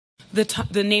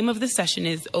The name of the session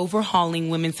is Overhauling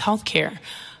Women's Healthcare.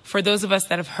 For those of us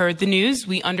that have heard the news,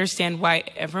 we understand why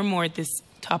evermore this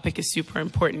topic is super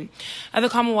important. At the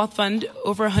Commonwealth Fund,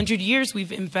 over 100 years,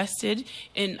 we've invested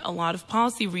in a lot of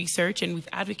policy research, and we've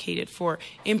advocated for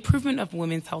improvement of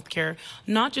women's health care,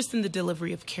 not just in the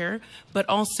delivery of care, but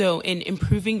also in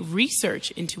improving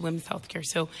research into women's health care.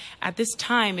 So at this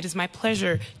time, it is my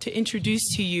pleasure to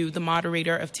introduce to you the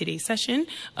moderator of today's session,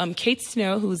 Kate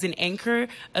Snow, who is an anchor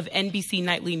of NBC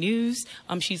Nightly News.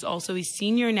 She's also a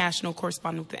senior national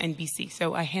correspondent with NBC.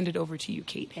 So I hand it over to you,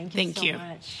 Kate. Thank you so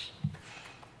much.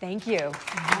 Thank you. Round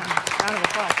of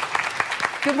applause.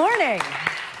 Good morning.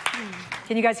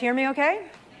 Can you guys hear me okay?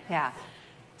 Yeah.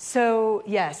 So,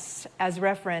 yes, as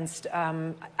referenced,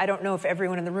 I don't know if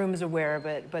everyone in the room is aware,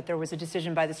 but there was a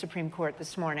decision by the Supreme Court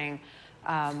this morning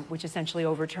which essentially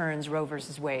overturns Roe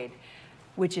versus Wade,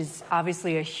 which is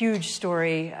obviously a huge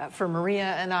story for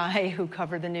Maria and I, who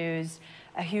cover the news,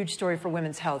 a huge story for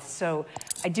women's health. So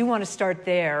I do want to start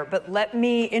there, but let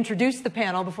me introduce the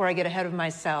panel before I get ahead of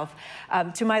myself.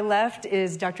 To my left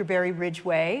is Dr. Beri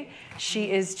Ridgeway.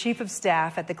 She is Chief of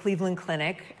Staff at the Cleveland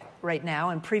Clinic right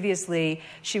now, and previously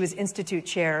she was Institute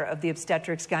Chair of the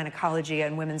Obstetrics, Gynecology,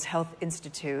 and Women's Health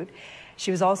Institute.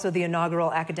 She was also the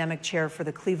inaugural academic chair for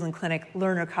the Cleveland Clinic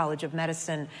Lerner College of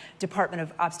Medicine,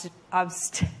 Department of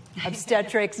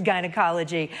Obstetrics,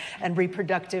 Gynecology, and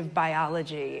Reproductive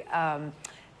Biology.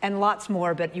 And lots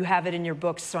more, but you have it in your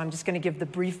books, so I'm just going to give the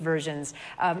brief versions.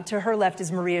 To her left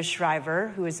is Maria Shriver,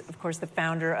 who is, of course, the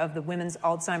founder of the Women's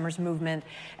Alzheimer's Movement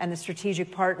and the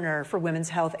strategic partner for women's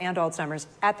health and Alzheimer's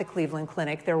at the Cleveland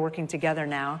Clinic. They're working together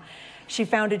now. She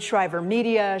founded Shriver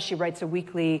Media. She writes a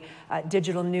weekly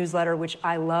digital newsletter, which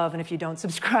I love, and if you don't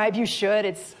subscribe, you should.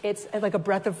 It's like a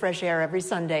breath of fresh air every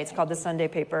Sunday. It's called The Sunday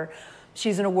Paper.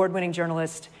 She's an award-winning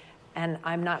journalist, and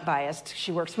I'm not biased.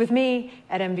 She works with me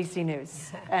at NBC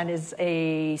News and is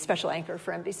a special anchor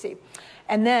for NBC.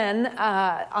 And then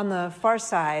on the far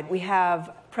side, we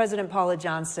have President Paula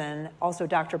Johnson, also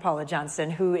Dr. Paula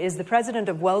Johnson, who is the president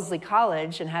of Wellesley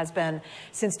College and has been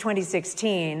since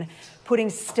 2016, putting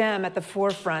STEM at the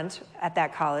forefront at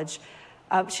that college.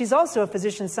 She's also a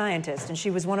physician scientist, and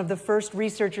she was one of the first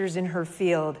researchers in her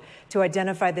field to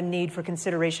identify the need for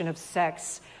consideration of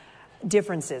sex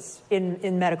differences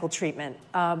in medical treatment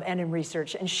and in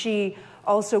research. And she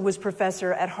also was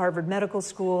professor at Harvard Medical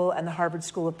School and the Harvard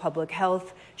School of Public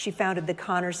Health. She founded the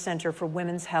Connors Center for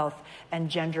Women's Health and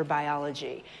Gender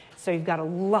Biology. So you've got a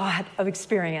lot of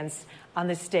experience on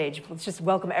this stage. Let's just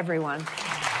welcome everyone.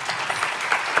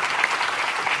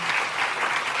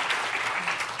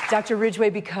 Dr.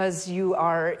 Ridgeway, because you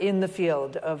are in the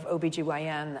field of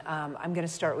OBGYN, I'm going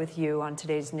to start with you on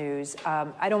today's news.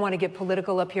 I don't want to get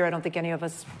political up here. I don't think any of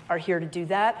us are here to do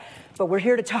that. But we're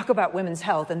here to talk about women's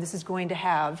health, and this is going to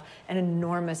have an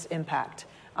enormous impact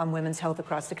on women's health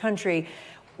across the country.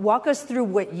 Walk us through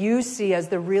what you see as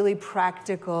the really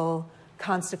practical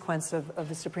consequence of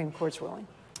the Supreme Court's ruling.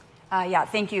 Yeah,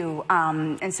 thank you.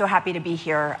 And so happy to be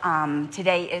here.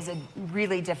 Today is a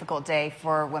really difficult day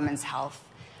for women's health.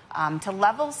 To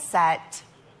level set,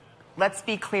 let's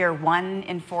be clear, 1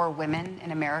 in 4 women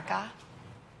in America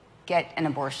get an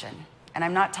abortion. And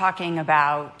I'm not talking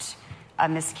about a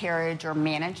miscarriage or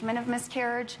management of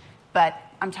miscarriage, but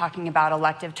I'm talking about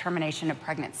elective termination of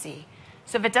pregnancy.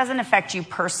 So if it doesn't affect you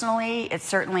personally, it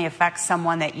certainly affects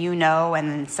someone that you know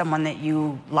and someone that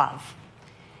you love.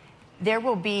 There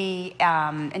will be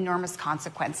enormous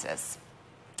consequences.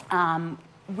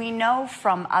 We know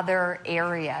from other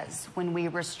areas when we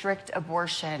restrict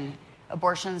abortion,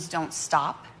 abortions don't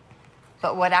stop,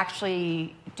 but what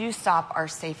actually do stop are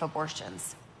safe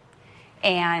abortions.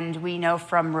 And we know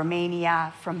from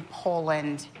Romania, from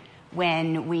Poland,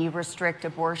 when we restrict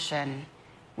abortion,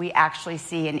 we actually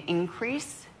see an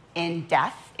increase in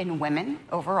death in women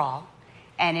overall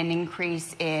and an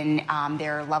increase in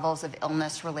their levels of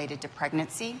illness related to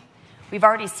pregnancy. We've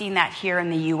already seen that here in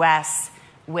the U.S.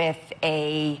 with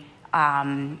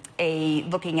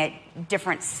looking at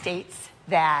different states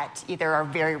that either are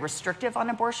very restrictive on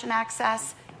abortion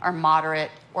access, are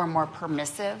moderate or more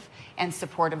permissive and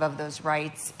supportive of those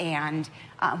rights. And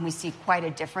we see quite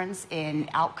a difference in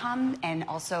outcome, and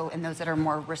also in those that are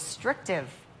more restrictive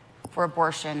for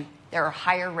abortion, there are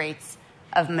higher rates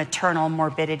of maternal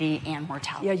morbidity and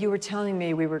mortality. Yeah, you were telling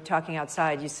me, we were talking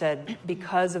outside, you said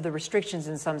because of the restrictions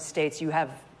in some states, you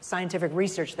have scientific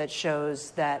research that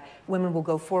shows that women will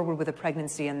go forward with a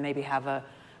pregnancy and maybe have a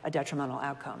a detrimental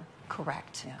outcome.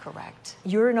 Correct, Yeah. correct.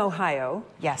 You're in Ohio.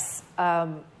 Yes.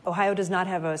 Ohio does not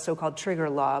have a so-called trigger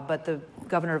law, but the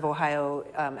governor of Ohio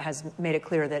has made it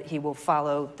clear that he will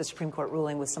follow the Supreme Court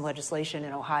ruling with some legislation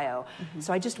in Ohio.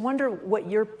 So I just wonder what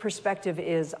your perspective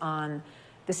is on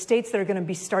the states that are going to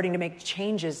be starting to make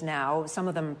changes now, some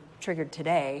of them triggered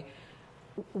today.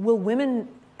 Will women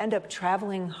end up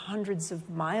traveling hundreds of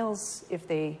miles if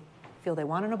they feel they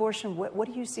want an abortion? What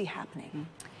do you see happening?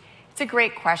 It's a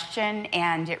great question,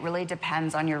 and it really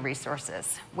depends on your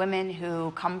resources. Women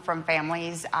who come from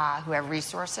families who have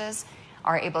resources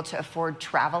are able to afford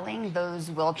traveling. Those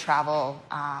will travel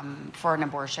for an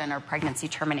abortion or pregnancy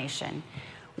termination.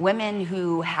 Women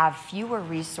who have fewer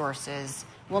resources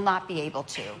will not be able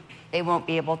to. They won't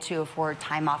be able to afford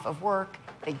time off of work,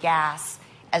 the gas,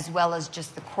 as well as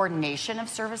just the coordination of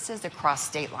services across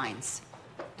state lines.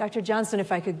 Dr. Johnson,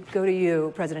 if I could go to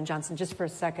you, President Johnson, just for a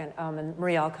second, and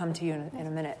Maria, I'll come to you in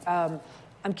a minute.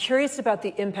 I'm curious about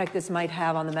the impact this might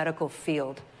have on the medical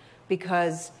field,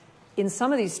 because in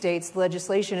some of these states, the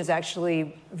legislation is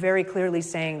actually very clearly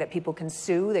saying that people can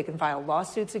sue, they can file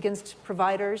lawsuits against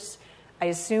providers. I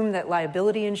assume that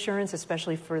liability insurance,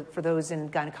 especially for those in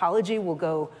gynecology, will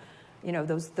go, you know,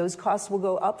 those costs will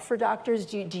go up for doctors.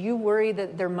 Do you worry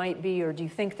that there might be, or do you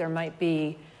think there might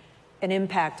be an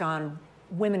impact on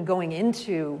women going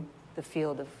into the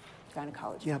field of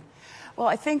gynecology? Yeah. Well,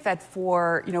 I think that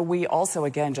we also,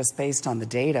 again, just based on the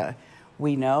data,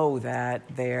 we know that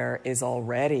there is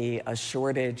already a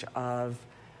shortage of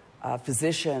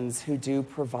physicians who do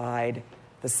provide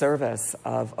the service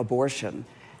of abortion.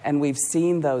 And we've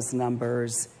seen those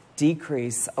numbers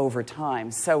decrease over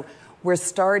time. So we're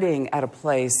starting at a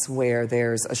place where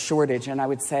there's a shortage, and I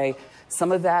would say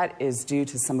some of that is due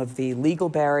to some of the legal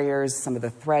barriers, some of the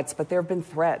threats, but there have been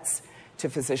threats to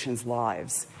physicians'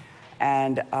 lives.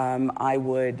 And I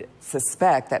would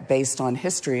suspect that based on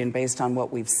history and based on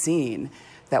what we've seen,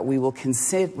 that we will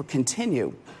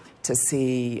continue to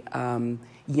see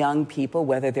young people,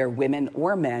 whether they're women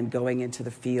or men, going into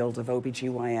the field of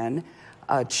OBGYN,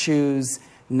 choose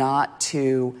not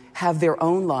to have their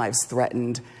own lives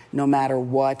threatened no matter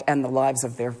what, and the lives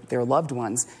of their loved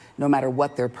ones, no matter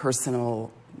what their personal,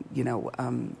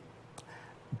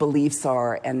 beliefs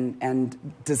are and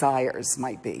desires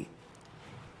might be.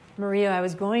 Maria, I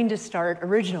was going to start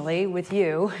originally with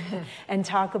you and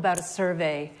talk about a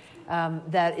survey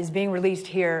that is being released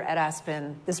here at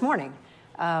Aspen this morning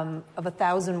of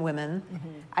 1,000 women.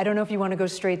 I don't know if you want to go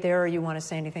straight there or you want to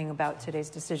say anything about today's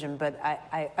decision, but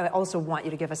I also want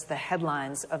you to give us the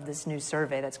headlines of this new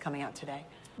survey that's coming out today.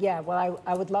 Yeah, well,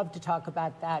 I would love to talk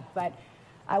about that, but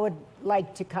I would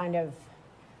like to kind of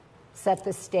set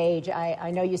the stage.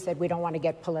 I know you said we don't want to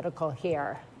get political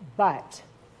here, but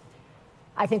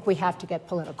I think we have to get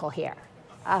political here.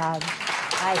 I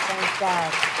think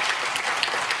that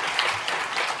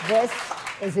this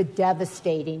is a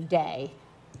devastating day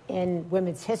in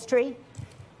women's history,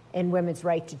 in women's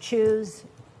right to choose,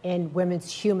 in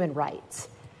women's human rights.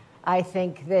 I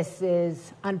think this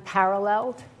is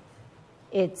unparalleled.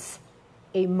 It's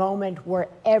a moment where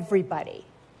everybody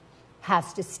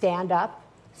has to stand up,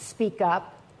 speak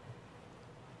up,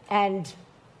 and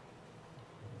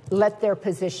let their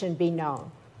position be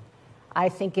known. I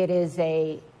think it's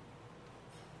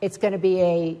going to be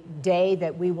a day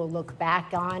that we will look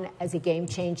back on as a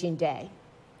game-changing day.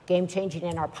 Game-changing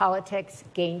in our politics,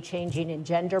 game-changing in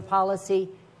gender policy,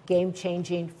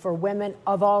 game-changing for women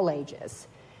of all ages.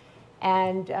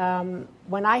 And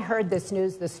when I heard this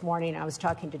news this morning, I was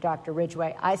talking to Dr.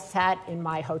 Ridgeway, I sat in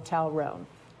my hotel room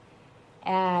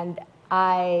and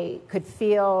I could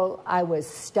feel I was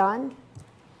stunned.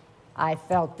 I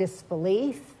felt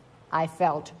disbelief. I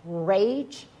felt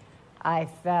rage. I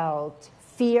felt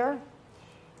fear.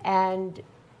 And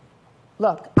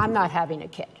look, I'm not having a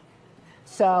kid.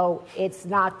 So it's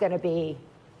not going to be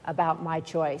about my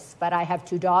choice. But I have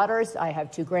 2 daughters, I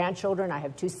have 2 grandchildren, I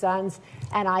have 2 sons,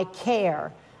 and I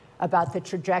care about the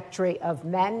trajectory of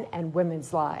men and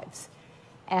women's lives.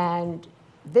 And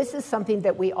this is something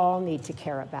that we all need to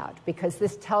care about, because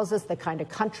this tells us the kind of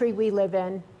country we live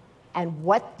in and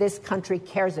what this country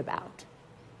cares about.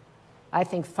 I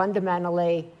think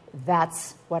fundamentally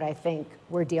that's what I think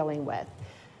we're dealing with.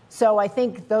 So I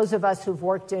think those of us who've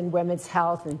worked in women's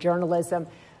health and journalism,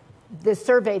 the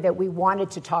survey that we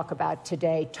wanted to talk about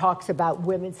today talks about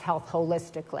women's health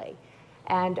holistically.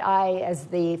 And I, as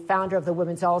the founder of the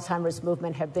Women's Alzheimer's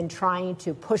Movement, have been trying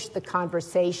to push the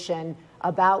conversation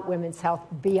about women's health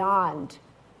beyond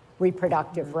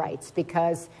reproductive rights,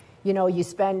 because, you know, you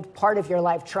spend part of your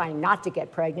life trying not to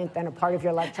get pregnant, then a part of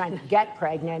your life trying to get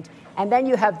pregnant, and then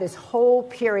you have this whole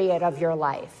period of your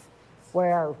life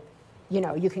where, you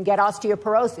know, you can get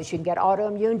osteoporosis, you can get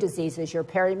autoimmune diseases, you're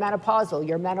perimenopausal,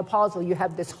 you're menopausal, you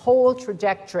have this whole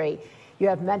trajectory. You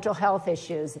have mental health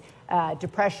issues,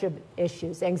 depression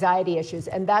issues, anxiety issues,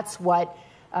 and that's what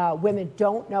women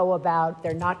don't know about.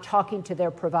 They're not talking to their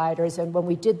providers, and when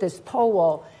we did this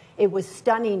poll, it was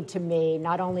stunning to me.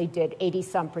 Not only did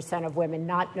 80-some% of women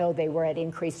not know they were at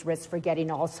increased risk for getting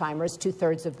Alzheimer's,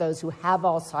 2/3 of those who have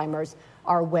Alzheimer's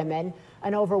are women.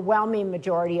 An overwhelming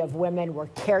majority of women were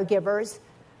caregivers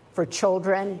for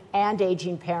children and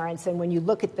aging parents. And when you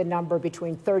look at the number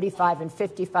between 35 and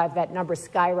 55, that number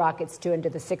skyrockets to into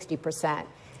the 60%.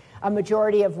 A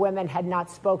majority of women had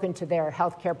not spoken to their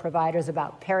healthcare providers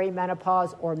about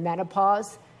perimenopause or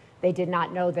menopause. They did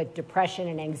not know that depression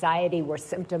and anxiety were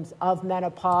symptoms of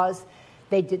menopause.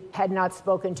 They had not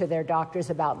spoken to their doctors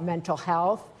about mental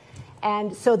health.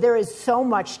 And so there is so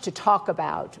much to talk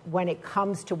about when it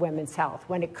comes to women's health,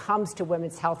 when it comes to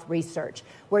women's health research.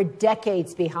 We're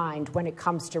decades behind when it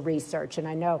comes to research. And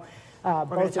I know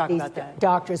both of these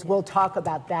doctors will talk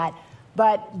about that.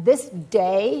 But this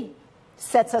day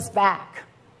sets us back.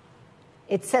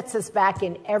 It sets us back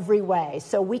in every way.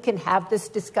 So we can have this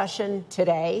discussion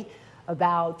today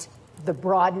about the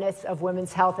broadness of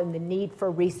women's health and the need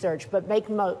for research, but make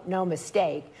no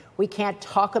mistake, we can't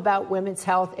talk about women's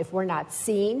health if we're not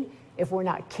seen, if we're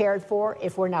not cared for,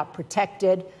 if we're not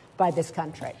protected by this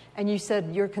country. And you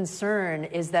said your concern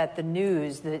is that the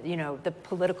news, the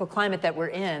political climate that we're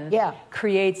in,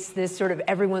 creates this sort of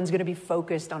everyone's going to be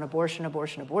focused on abortion,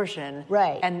 abortion, abortion,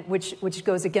 right? And which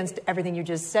goes against everything you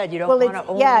just said. You don't want to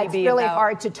only it's be really about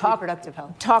hard to reproductive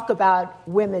health. Talk about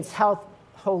women's health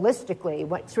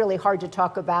holistically. It's really hard to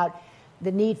talk about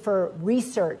the need for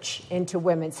research into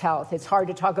women's health. It's hard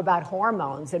to talk about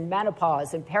hormones and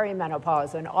menopause and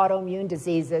perimenopause and autoimmune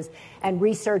diseases and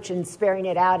research and sparing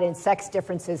it out in sex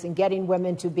differences and getting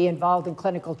women to be involved in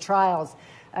clinical trials,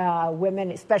 women,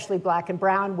 especially Black and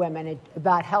brown women,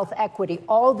 about health equity.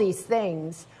 All these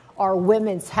things are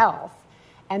women's health.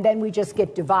 And then we just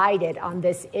get divided on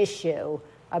this issue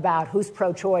about who's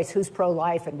pro-choice, who's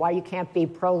pro-life, and why you can't be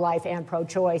pro-life and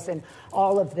pro-choice and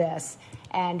all of this.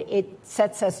 And it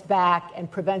sets us back and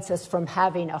prevents us from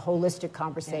having a holistic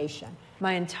conversation.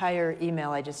 My entire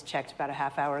email, I just checked about a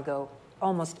half hour ago,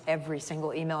 almost every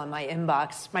single email in my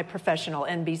inbox, my professional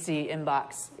NBC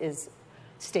inbox, is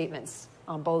statements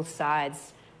on both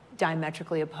sides,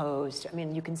 diametrically opposed. I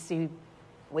mean, you can see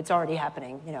what's already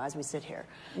happening, as we sit here.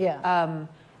 Yeah.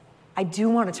 I do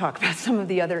want to talk about some of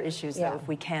the other issues, though, if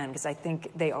we can, because I think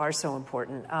they are so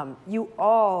important.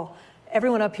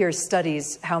 Everyone up here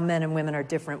studies how men and women are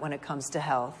different when it comes to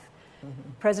health.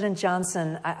 Mm-hmm. President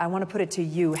Johnson, I want to put it to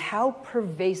you. How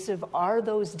pervasive are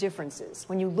those differences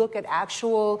when you look at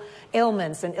actual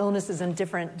ailments and illnesses and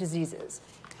different diseases?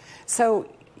 So,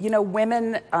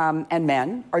 women and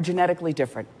men are genetically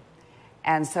different.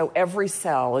 And so every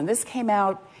cell, and this came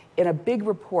out in a big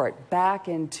report back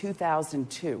in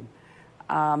 2002,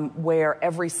 where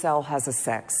every cell has a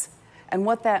sex. And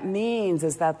what that means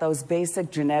is that those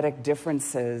basic genetic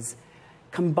differences,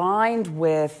 combined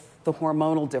with the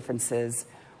hormonal differences,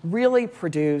 really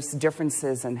produce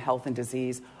differences in health and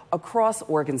disease across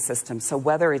organ systems. So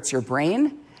whether it's your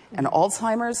brain and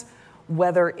Alzheimer's,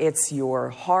 whether it's your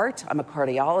heart, I'm a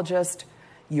cardiologist,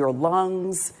 your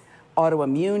lungs,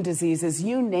 autoimmune diseases,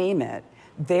 you name it,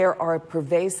 there are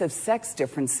pervasive sex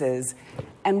differences.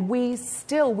 And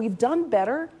we've done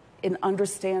better in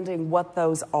understanding what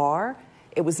those are.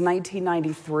 It was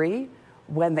 1993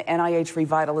 when the NIH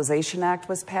Revitalization Act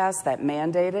was passed that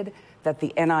mandated that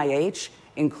the NIH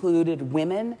included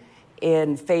women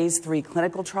in phase 3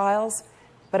 clinical trials.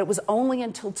 But it was only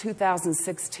until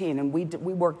 2016, and we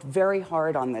worked very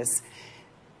hard on this,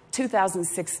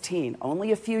 2016,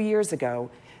 only a few years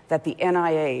ago, that the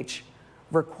NIH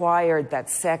required that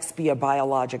sex be a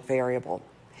biologic variable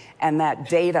and that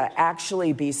data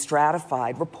actually be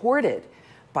stratified, reported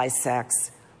by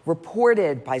sex,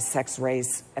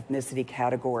 race, ethnicity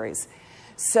categories.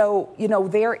 So,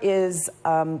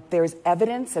 there's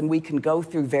evidence, and we can go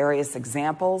through various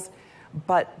examples,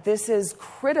 but this is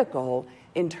critical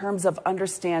in terms of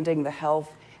understanding the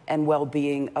health and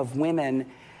well-being of women,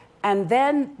 and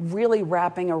then really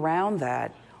wrapping around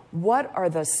that, what are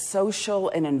the social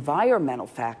and environmental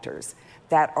factors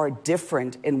that are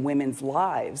different in women's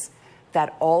lives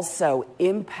that also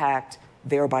impact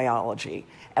their biology?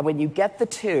 And when you get the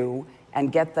two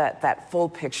and get that full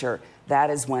picture, that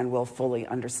is when we'll fully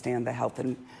understand the health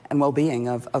and well-being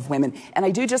of women. And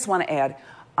I do just want to add,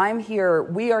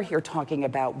 we are here talking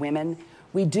about women.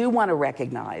 We do want to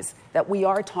recognize that we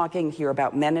are talking here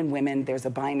about men and women. There's a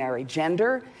binary.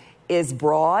 Gender is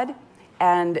broad,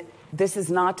 And this is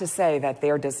not to say that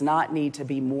there does not need to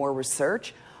be more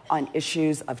research on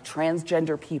issues of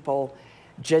transgender people,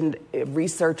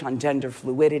 research on gender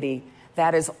fluidity.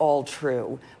 That is all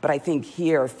true. But I think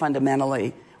here,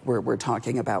 fundamentally, we're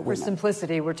talking about women. For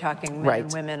simplicity, we're talking men Right.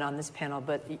 and women on this panel,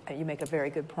 but you make a very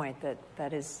good point that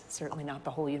that is certainly not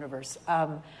the whole universe.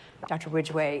 Dr.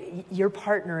 Ridgeway, you're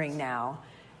partnering now.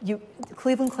 The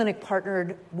Cleveland Clinic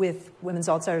partnered with Women's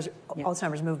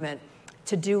Alzheimer's Movement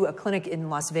to do a clinic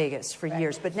in Las Vegas for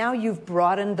years, but now you've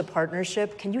broadened the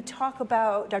partnership. Can you talk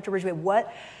about, Dr. Ridgeway,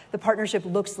 what the partnership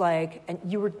looks like? And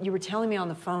you were telling me on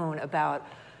the phone about,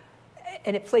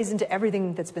 and it plays into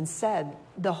everything that's been said,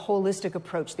 the holistic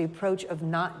approach, the approach of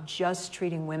not just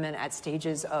treating women at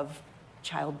stages of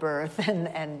childbirth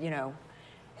and you know,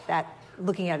 that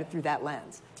looking at it through that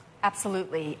lens.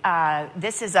 Absolutely.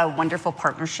 This is a wonderful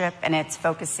partnership, and it's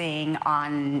focusing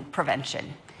on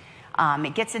prevention.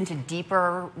 It gets into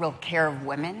deeper real care of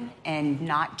women and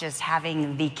not just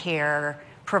having the care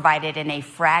provided in a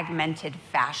fragmented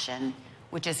fashion,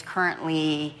 which is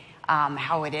currently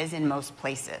how it is in most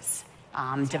places.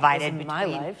 Divided between my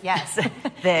life. Yes,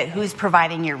 who's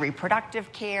providing your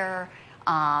reproductive care,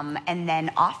 and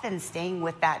then often staying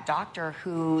with that doctor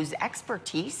whose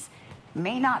expertise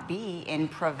may not be in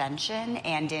prevention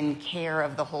and in care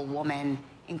of the whole woman,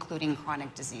 including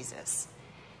chronic diseases.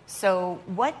 So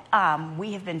what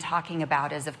we have been talking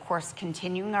about is, of course,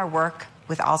 continuing our work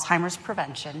with Alzheimer's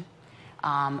prevention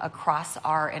across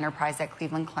our enterprise at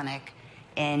Cleveland Clinic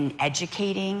in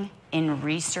educating, in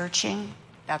researching.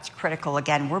 That's critical.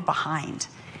 Again, we're behind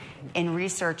in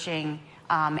researching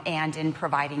and in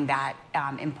providing that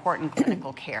important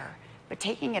clinical care. But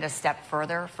taking it a step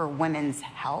further for women's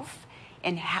health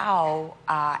and how,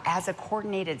 as a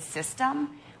coordinated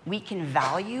system, we can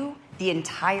value the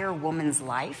entire woman's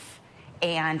life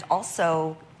and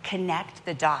also connect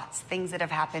the dots, things that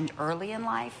have happened early in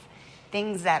life,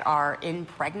 things that are in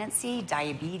pregnancy,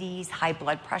 diabetes, high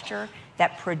blood pressure,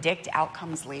 that predict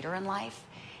outcomes later in life,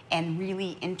 and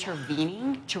really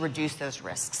intervening to reduce those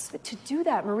risks. But to do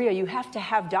that, Maria, you have to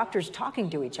have doctors talking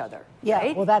to each other. Yeah,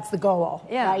 right? well, that's the goal,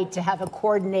 Yeah. right? To have a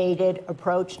coordinated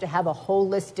approach, to have a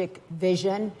holistic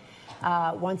vision.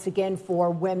 Once again, for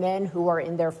women who are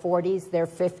in their 40s, their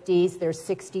 50s, their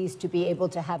 60s, to be able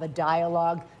to have a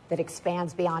dialogue that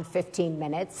expands beyond 15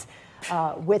 minutes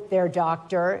with their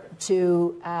doctor,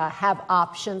 to have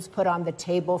options put on the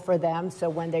table for them. So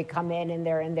when they come in and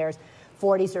they're in their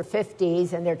 40s or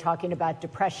 50s and they're talking about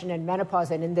depression and menopause,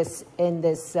 and in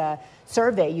this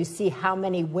survey, you see how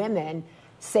many women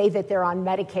say that they're on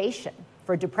medication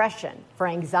for depression, for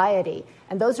anxiety.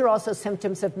 And those are also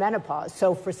symptoms of menopause.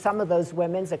 So for some of those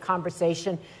women, the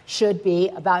conversation should be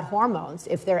about hormones,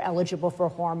 if they're eligible for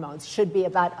hormones, should be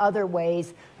about other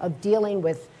ways of dealing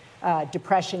with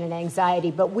depression and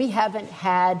anxiety. But we haven't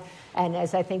had, and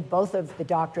as I think both of the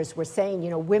doctors were saying, you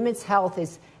know, women's health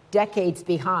is decades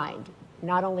behind,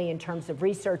 not only in terms of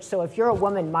research. So if you're a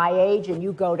woman my age and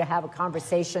you go to have a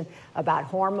conversation about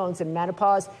hormones and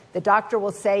menopause, the doctor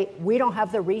will say, we don't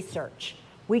have the research.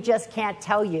 We just can't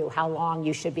tell you how long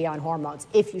you should be on hormones,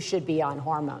 if you should be on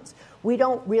hormones. We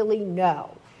don't really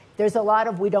know. There's a lot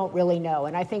of we don't really know.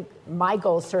 And I think my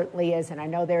goal certainly is, and I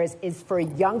know there is for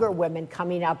younger women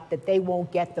coming up, that they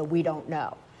won't get the we don't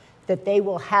know, that they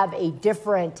will have a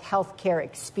different healthcare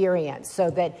experience so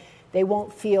that they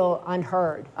won't feel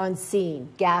unheard, unseen,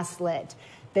 gaslit,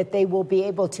 that they will be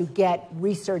able to get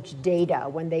research data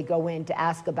when they go in to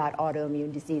ask about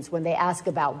autoimmune disease, when they ask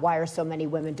about why are so many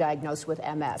women diagnosed with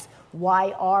MS,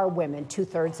 why are women,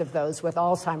 2/3 of those, with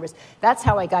Alzheimer's. That's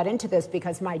how I got into this,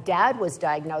 because my dad was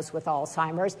diagnosed with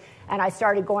Alzheimer's, and I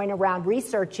started going around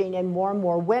researching, and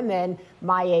more women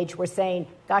my age were saying,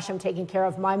 gosh, I'm taking care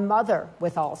of my mother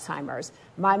with Alzheimer's.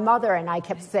 My mother, and I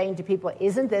kept saying to people,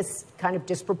 isn't this kind of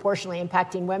disproportionately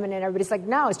impacting women? And everybody's like,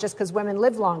 no, it's just because women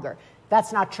live longer.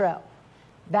 That's not true.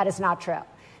 That is not true.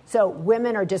 So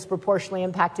women are disproportionately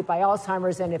impacted by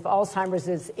Alzheimer's, and if Alzheimer's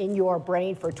is in your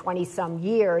brain for 20-some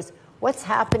years, what's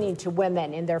happening to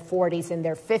women in their 40s and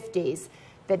their 50s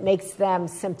that makes them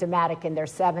symptomatic in their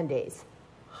 70s?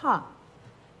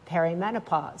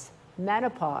 Perimenopause,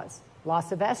 menopause,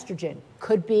 loss of estrogen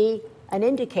could be an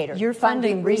indicator. You're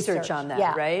funding research on that,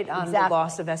 yeah, right? On exactly. the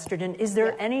loss of estrogen. Is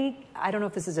there any, I don't know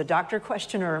if this is a doctor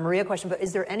question or a Maria question, but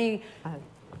is there any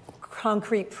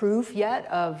concrete proof yet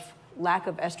of lack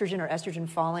of estrogen or estrogen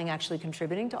falling actually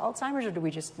contributing to Alzheimer's, or do we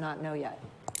just not know yet?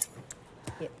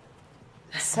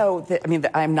 So,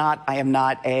 I am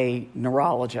not a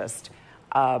neurologist.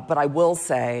 But I will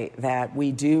say that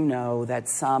we do know that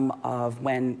some of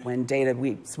when data,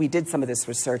 we did some of this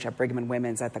research at Brigham and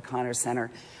Women's at the Connor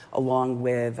Center, along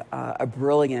with a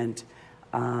brilliant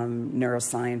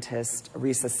neuroscientist,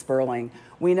 Risa Sperling.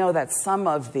 We know that some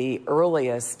of the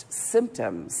earliest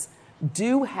symptoms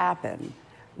do happen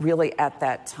really at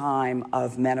that time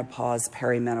of menopause,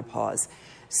 perimenopause,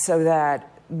 so that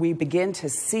we begin to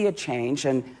see a change,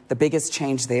 and the biggest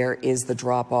change there is the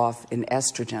drop-off in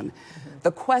estrogen. Mm-hmm.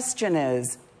 The question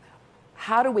is,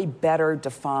 how do we better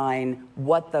define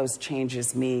what those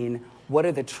changes mean? What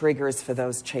are the triggers for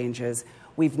those changes?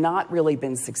 We've not really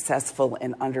been successful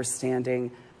in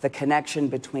understanding the connection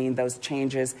between those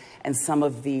changes and some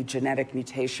of the genetic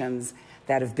mutations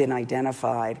that have been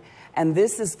identified. And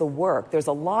this is the work. There's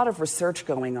a lot of research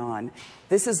going on.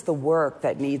 This is the work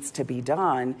that needs to be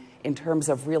done in terms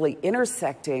of really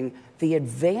intersecting the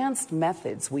advanced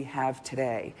methods we have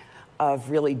today of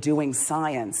really doing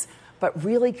science, but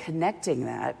really connecting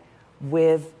that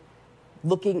with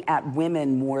looking at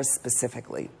women more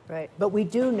specifically. Right. But we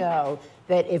do know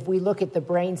that if we look at the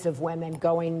brains of women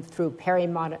going through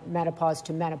perimenopause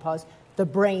to menopause, the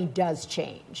brain does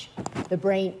change. The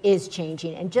brain is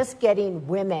changing. And just getting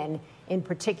women in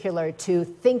particular to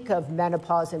think of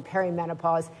menopause and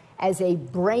perimenopause as a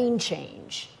brain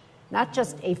change, not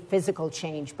just a physical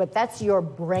change, but that's your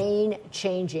brain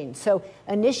changing. So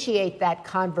initiate that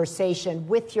conversation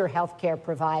with your healthcare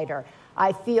provider.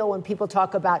 I feel when people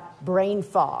talk about brain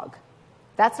fog,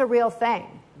 that's a real thing,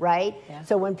 right? Yeah.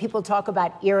 So when people talk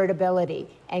about irritability,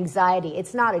 anxiety,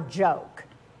 it's not a joke.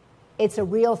 It's a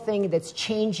real thing that's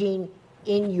changing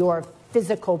in your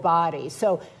physical body.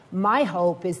 So my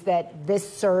hope is that this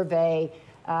survey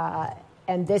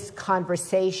and this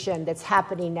conversation that's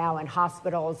happening now in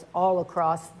hospitals all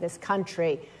across this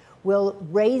country will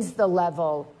raise the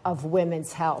level of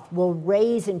women's health, will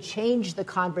raise and change the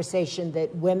conversation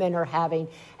that women are having.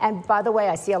 And by the way,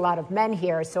 I see a lot of men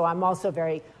here, so I'm also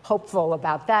very hopeful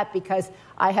about that because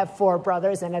I have 4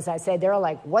 brothers, and as I say, they're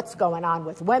like, what's going on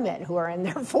with women who are in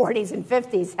their 40s and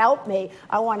 50s? Help me,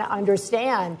 I want to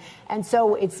understand. And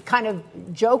so it's kind of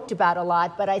joked about a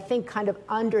lot, but I think kind of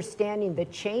understanding the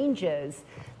changes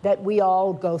that we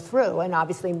all go through, and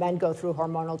obviously men go through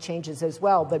hormonal changes as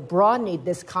well, but broadening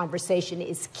this conversation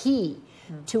is key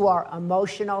to our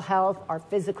emotional health, our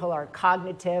physical, our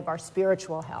cognitive, our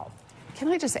spiritual health. Can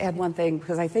I just add one thing?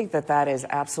 Because I think that that is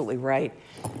absolutely right.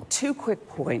 2 quick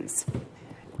points.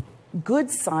 Good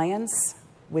science,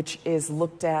 which is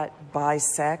looked at by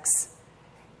sex,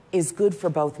 is good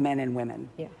for both men and women.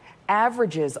 Yeah.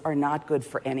 Averages are not good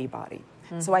for anybody.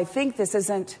 So I think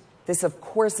this, of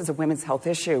course, is a women's health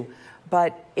issue,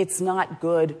 but it's not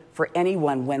good for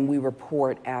anyone when we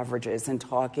report averages and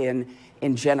talk in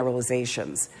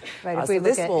generalizations. Right. If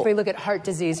we look at heart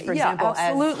disease, for example,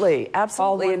 absolutely.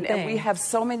 And we have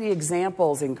so many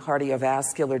examples in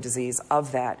cardiovascular disease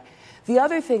of that. The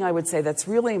other thing I would say that's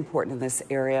really important in this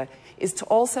area is to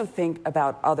also think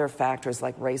about other factors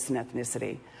like race and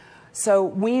ethnicity. So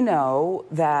we know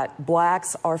that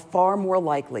blacks are far more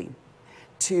likely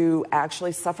to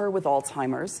actually suffer with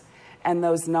Alzheimer's, and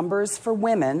those numbers for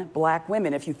women, black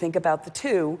women, if you think about the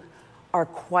two, are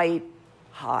quite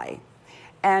high.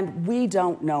 And we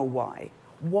don't know why.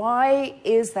 Why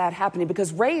is that happening?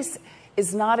 Because race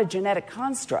is not a genetic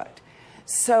construct.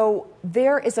 So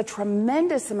there is a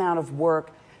tremendous amount of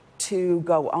work to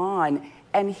go on.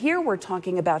 And here we're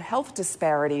talking about health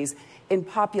disparities in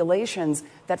populations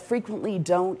that frequently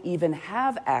don't even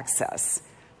have access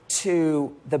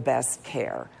to the best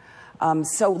care.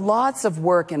 So lots of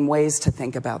work and ways to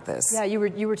think about this. Yeah,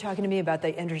 you were talking to me about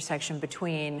the intersection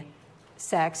between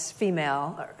sex,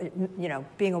 female,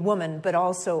 being a woman, but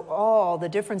also all the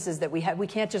differences that we have. We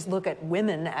can't just look at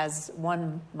women as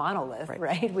one monolith,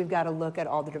 right? We've got to look at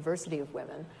all the diversity of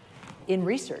women in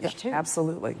research, too.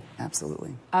 Absolutely,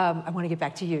 absolutely. I want to get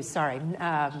back to you, sorry.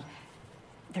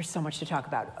 There's so much to talk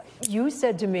about. You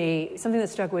said to me, something that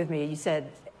stuck with me, you said,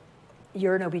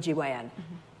 you're an OBGYN.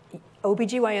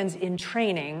 OBGYNs in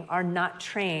training are not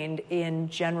trained in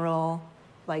general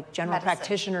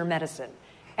practitioner medicine.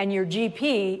 And your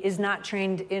GP is not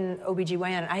trained in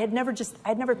OBGYN. I'd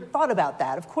never thought about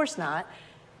that. Of course not.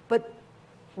 But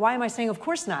why am I saying of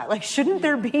course not? Like, shouldn't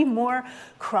there be more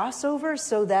crossover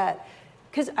so that,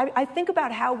 because I think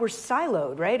about how we're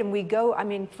siloed, right? And we go, I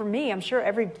mean, for me, I'm sure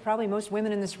probably most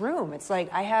women in this room, it's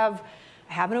like I have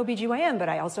an OBGYN, but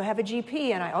I also have a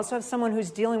GP, and I also have someone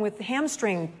who's dealing with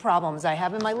hamstring problems I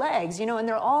have in my legs, and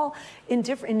they're all in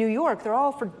New York, they're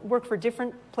all work for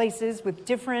different places with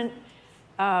different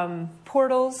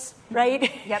portals,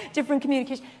 right? Yep. Different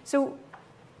communication. So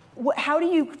How do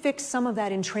you fix some of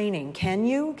that in training? Can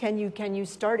you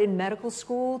start in medical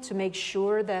school to make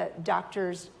sure that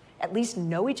doctors at least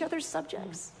know each other's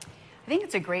subjects? I think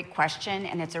it's a great question,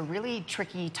 and it's a really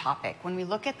tricky topic. When we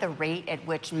look at the rate at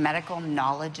which medical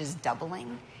knowledge is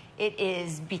doubling, it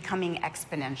is becoming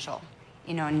exponential.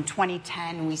 You know, in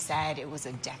 2010, we said it was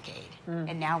a decade,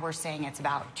 and now we're saying it's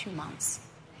about 2 months.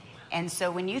 And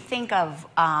so when you think of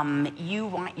you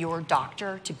want your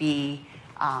doctor to be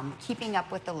keeping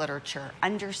up with the literature,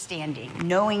 understanding,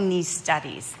 knowing these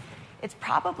studies, it's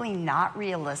probably not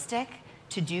realistic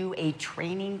to do a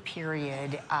training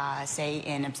period, say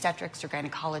in obstetrics or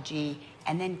gynecology,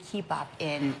 and then keep up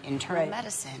in internal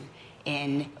medicine,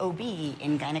 in OB,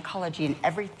 in gynecology, and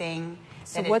everything.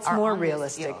 So what's more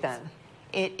realistic then?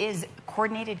 It is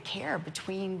coordinated care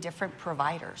between different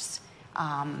providers.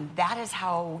 That is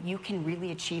how you can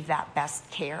really achieve that best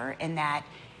care, in that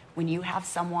when you have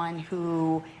someone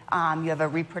who, you have a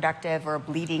reproductive or a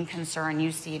bleeding concern,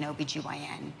 you see an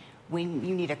OBGYN. When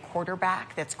you need a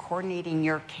quarterback that's coordinating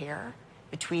your care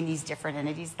between these different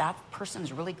entities, that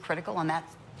person's really critical, and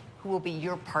that's who will be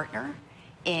your partner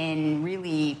in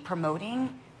really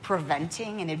promoting,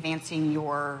 preventing, and advancing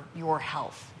your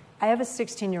health. I have a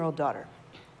 16-year-old daughter.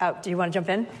 Do you want to jump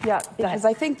in? Yeah, because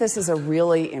I think this is a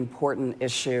really important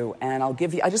issue, and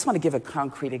I just want to give a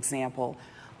concrete example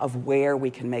of where we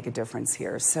can make a difference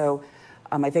here. So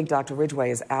I think Dr.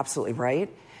 Ridgeway is absolutely right.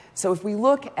 So if we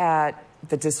look at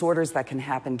the disorders that can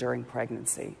happen during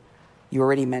pregnancy, you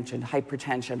already mentioned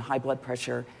hypertension, high blood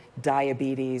pressure,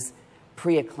 diabetes,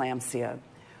 preeclampsia.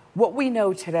 What we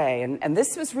know today, and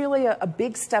this was really a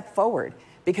big step forward,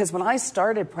 because when I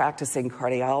started practicing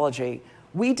cardiology,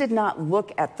 we did not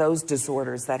look at those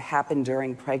disorders that happen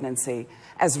during pregnancy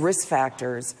as risk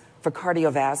factors for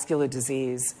cardiovascular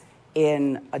disease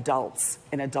in adults,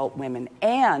 in adult women.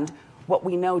 And what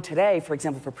we know today, for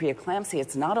example, for preeclampsia,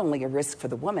 it's not only a risk for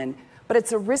the woman, but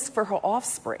it's a risk for her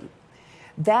offspring.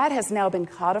 That has now been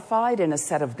codified in a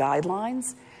set of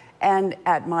guidelines. And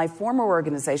at my former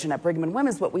organization, at Brigham and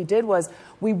Women's, what we did was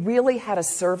we really had a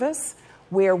service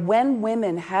where when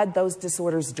women had those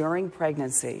disorders during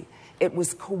pregnancy, it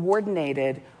was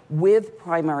coordinated with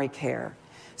primary care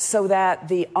so that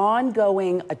the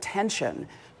ongoing attention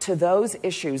to those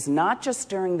issues, not just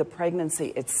during the pregnancy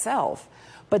itself,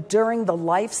 but during the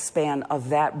lifespan of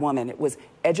that woman. It was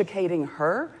educating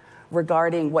her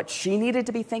regarding what she needed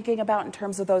to be thinking about in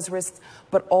terms of those risks,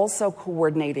 but also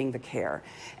coordinating the care.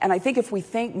 And I think if we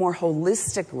think more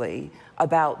holistically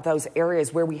about those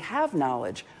areas where we have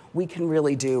knowledge, we can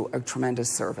really do a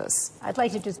tremendous service. I'd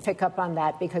like to just pick up on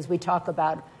that, because we talk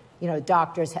about,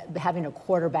 doctors having a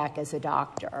quarterback as a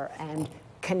doctor and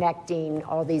connecting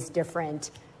all these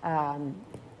different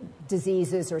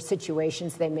diseases or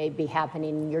situations that may be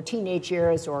happening in your teenage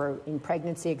years or in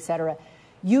pregnancy, et cetera.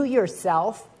 You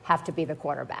yourself have to be the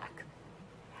quarterback.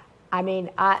 I mean,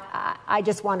 I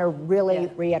just want to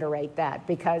really reiterate that,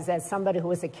 because as somebody who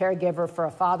was a caregiver for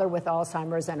a father with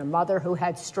Alzheimer's and a mother who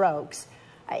had strokes,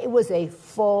 it was a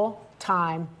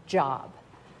full-time job.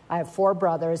 I have 4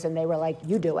 brothers, and they were like,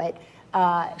 you do it.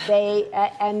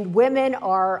 And women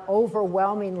are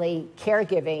overwhelmingly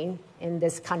caregiving in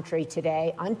this country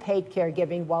today, unpaid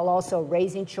caregiving, while also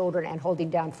raising children and holding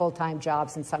down full-time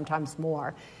jobs and sometimes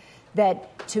more.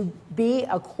 That to be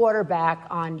a quarterback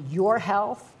on your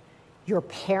health, your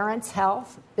parents'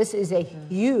 health, this is a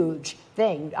huge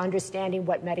thing, understanding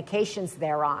what medications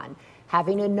they're on,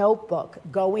 having a notebook,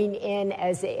 going in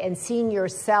and seeing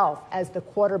yourself as the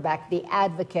quarterback, the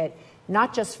advocate,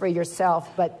 not just for yourself,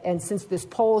 and since this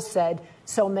poll said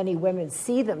so many women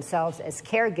see themselves as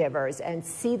caregivers and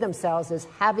see themselves as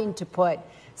having to put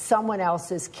someone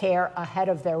else's care ahead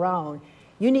of their own,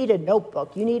 you need a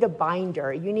notebook, you need a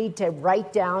binder, you need to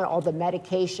write down all the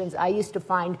medications. I used to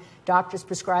find doctors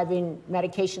prescribing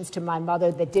medications to my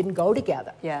mother that didn't go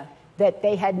together. Yeah. That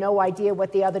they had no idea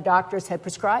what the other doctors had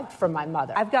prescribed for my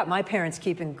mother. I've got my parents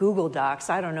keeping Google Docs.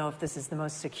 I don't know if this is the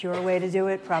most secure way to do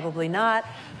it, probably not.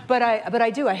 But I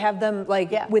do. I have them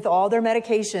with all their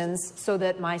medications so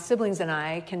that my siblings and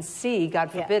I can see,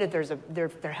 God forbid if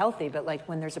they're healthy, but like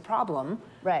when there's a problem,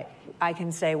 I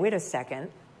can say, wait a second.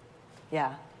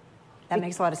 Yeah, that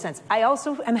makes a lot of sense. I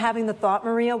also am having the thought,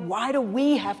 Maria, why do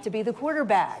we have to be the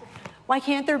quarterback? Why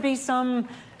can't there be some,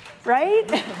 right?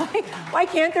 Why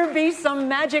can't there be some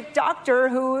magic doctor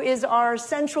who is our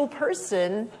central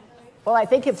person? Well, I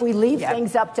think if we leave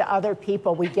things up to other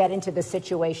people, we get into the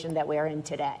situation that we're in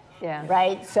today. Yeah.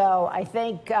 Right? So I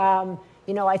think,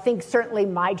 I think certainly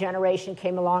my generation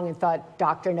came along and thought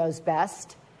doctor knows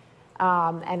best.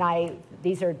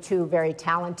 These are two very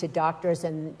talented doctors,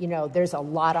 and there's a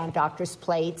lot on doctors'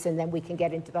 plates, and then we can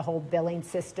get into the whole billing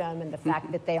system and the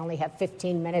fact that they only have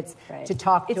 15 minutes to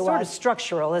talk to us. It's sort of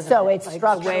structural, isn't it? So it's like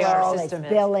structural, it's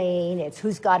billing, it's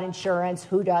who's got insurance,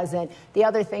 who doesn't. The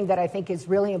other thing that I think is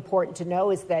really important to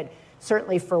know is that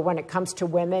certainly for when it comes to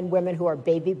women who are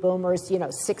baby boomers,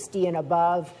 60 and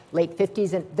above, late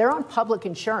 50s, and they're on public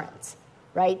insurance,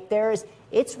 right?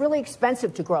 It's really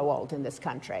expensive to grow old in this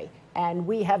country. And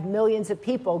we have millions of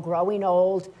people growing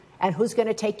old, and who's going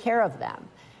to take care of them?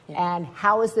 Yeah. And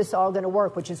how is this all going to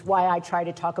work? Which is why I try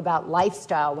to talk about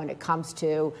lifestyle when it comes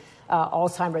to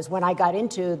Alzheimer's. When I got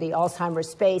into the Alzheimer's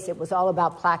space, it was all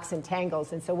about plaques and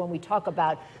tangles. And so when we talk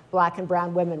about Black and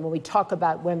brown women, when we talk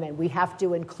about women, we have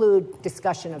to include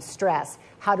discussion of stress.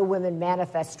 How do women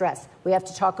manifest stress? We have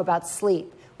to talk about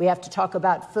sleep. We have to talk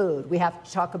about food. We have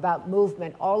to talk about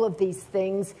movement. All of these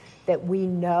things that we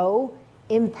know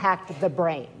impact the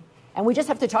brain. And we just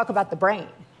have to talk about the brain.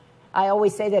 I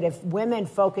always say that if women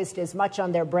focused as much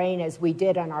on their brain as we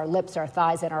did on our lips, our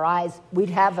thighs, and our eyes, we'd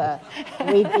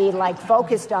be like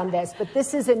focused on this. But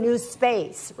this is a new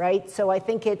space, right? So I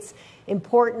think it's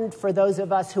important for those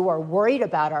of us who are worried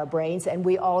about our brains, and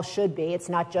we all should be. It's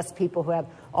not just people who have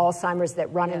Alzheimer's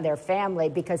that run in their family,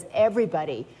 because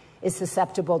everybody is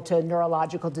susceptible to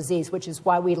neurological disease, which is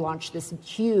why we launched this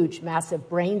huge, massive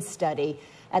brain study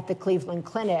at the Cleveland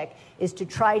Clinic, is to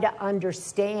try to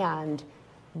understand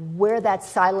where that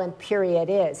silent period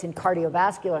is. In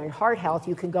cardiovascular and heart health,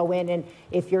 you can go in, and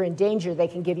if you're in danger, they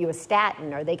can give you a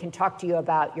statin, or they can talk to you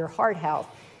about your heart health.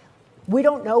 We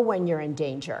don't know when you're in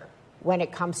danger when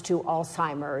it comes to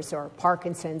Alzheimer's or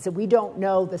Parkinson's, and we don't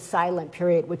know the silent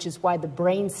period, which is why the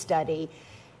brain study,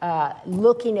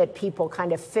 looking at people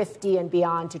kind of 50 and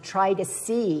beyond to try to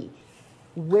see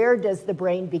where does the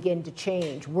brain begin to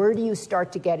change? Where do you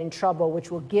start to get in trouble,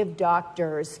 which will give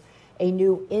doctors a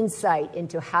new insight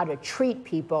into how to treat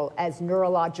people as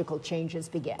neurological changes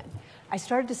begin. I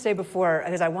started to say before,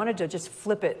 because I wanted to just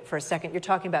flip it for a second, you're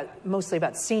talking about mostly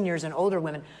about seniors and older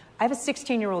women. I have a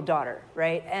 16-year-old daughter,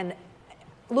 right? And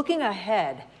looking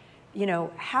ahead,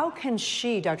 how can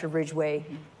she, Dr. Ridgeway,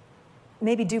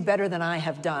 maybe do better than I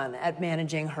have done at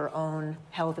managing her own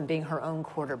health and being her own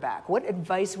quarterback? What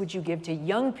advice would you give to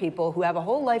young people who have a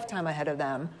whole lifetime ahead of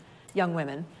them, young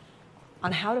women,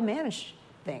 on how to manage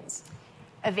things?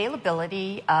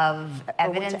 Availability of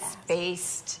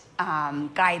evidence-based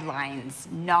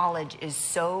guidelines, knowledge is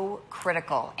so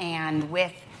critical. And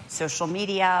with social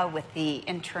media, with the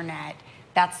internet,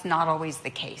 that's not always the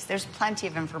case. There's plenty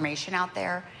of information out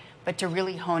there, but to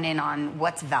really hone in on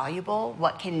what's valuable,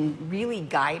 what can really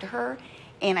guide her.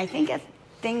 And I think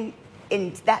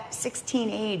in that 16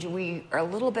 age, we are a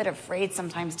little bit afraid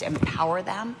sometimes to empower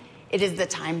them. It is the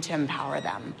time to empower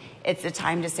them. It's the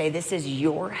time to say, this is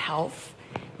your health.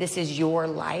 This is your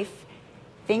life.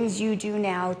 Things you do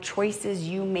now, choices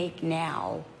you make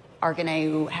now are going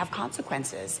to have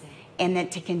consequences. And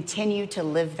that to continue to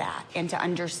live that and to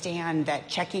understand that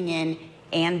checking in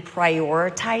and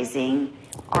prioritizing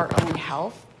our own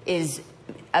health is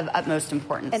of utmost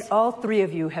importance. And all three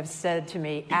of you have said to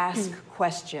me, ask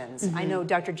questions. I know,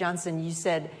 Dr. Johnson, you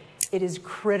said it is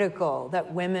critical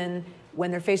that women,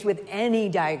 when they're faced with any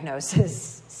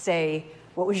diagnosis, say,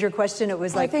 what was your question? It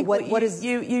was like, what is...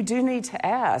 You do need to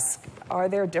ask, are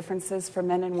there differences for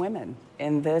men and women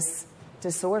in this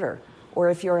disorder? Or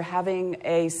if you're having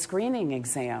a screening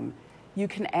exam, you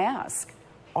can ask,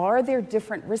 are there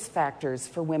different risk factors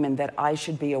for women that I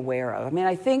should be aware of? I mean,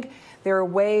 I think there are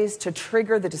ways to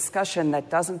trigger the discussion that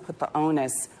doesn't put the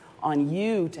onus on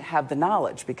you to have the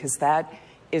knowledge, because that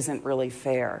isn't really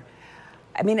fair.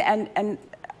 I mean, and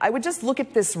I would just look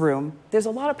at this room. There's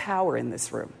a lot of power in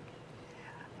this room.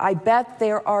 I bet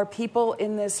there are people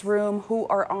in this room who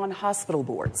are on hospital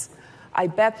boards. I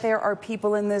bet there are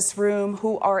people in this room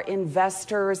who are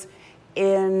investors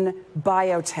in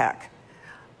biotech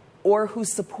or who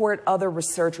support other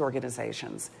research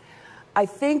organizations. I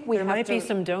think there might be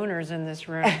some donors in this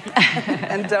room.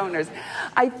 And donors.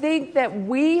 I think that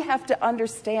we have to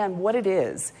understand what it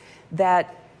is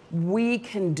that we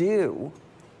can do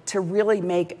to really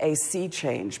make a sea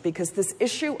change, because this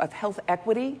issue of health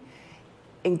equity,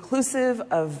 inclusive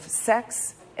of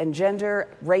sex and gender,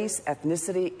 race,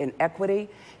 ethnicity, and equity,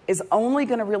 is only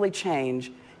going to really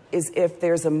change is if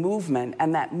there's a movement,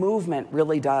 and that movement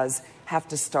really does have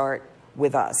to start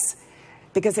with us.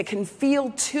 Because it can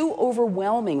feel too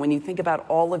overwhelming when you think about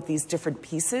all of these different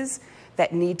pieces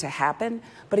that need to happen.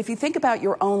 But if you think about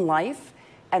your own life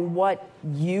and what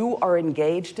you are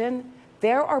engaged in,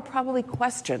 there are probably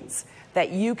questions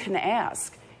that you can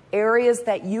ask, areas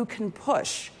that you can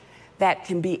push, that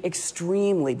can be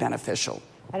extremely beneficial.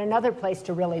 And another place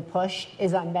to really push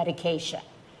is on medication.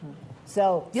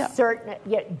 So certain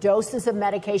doses of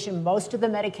medication, most of the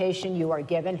medication you are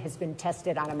given has been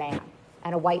tested on a man,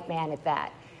 and a white man at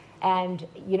that. And,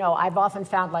 you know, I've often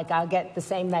found, like, I'll get the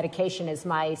same medication as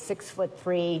my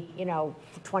 6'3", you know,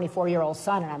 24-year-old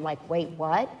son, and I'm like, wait,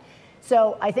 what?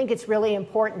 So I think it's really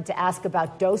important to ask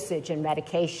about dosage and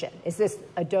medication. Is this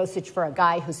a dosage for a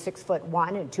guy who's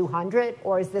 6'1" and 200,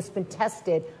 or has this been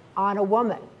tested on a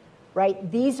woman,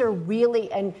 right? These are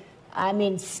really, and I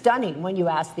mean, stunning when you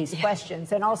ask these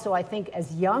questions. And also, I think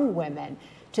as young women,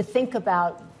 to think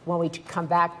about, when we come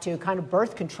back to kind of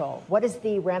birth control, what is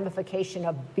the ramification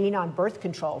of being on birth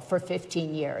control for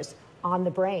 15 years on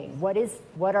the brain?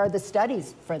 What are the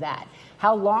studies for that?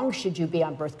 How long should you be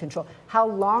on birth control? How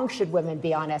long should women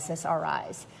be on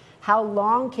SSRIs? How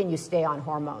long can you stay on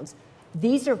hormones?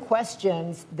 These are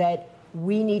questions that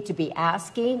we need to be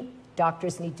asking.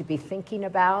 Doctors need to be thinking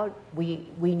about. We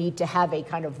need to have a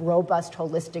kind of robust,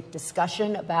 holistic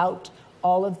discussion about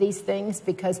all of these things,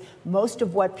 because most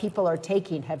of what people are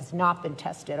taking has not been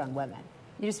tested on women.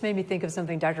 You just made me think of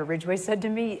something Dr. Ridgeway said to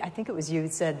me. I think it was you,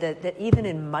 said that even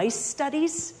in mice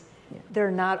studies, there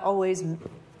are not always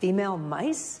female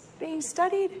mice being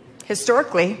studied.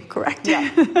 Historically, correct.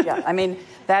 Yeah. I mean,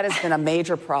 that has been a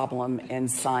major problem in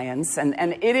science, and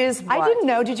it is what, I didn't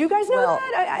know. Did you guys know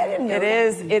that? I didn't know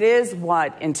that. It is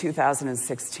what, in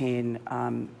 2016,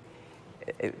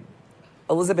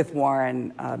 Elizabeth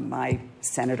Warren, my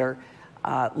senator,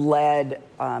 led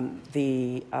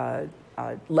a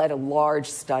large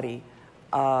study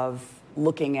of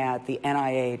looking at the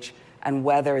NIH and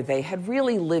whether they had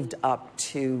really lived up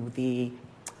to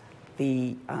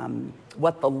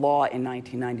what the law in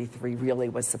 1993 really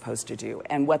was supposed to do.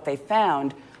 And what they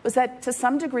found was that to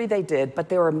some degree they did, but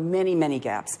there were many, many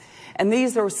gaps. And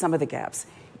these are some of the gaps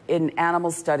in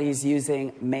animal studies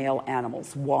using male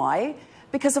animals. Why?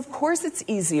 Because, of course, it's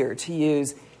easier to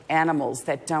use animals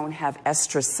that don't have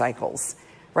estrus cycles,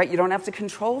 right? You don't have to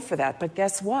control for that. But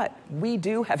guess what? We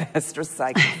do have estrus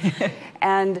cycles.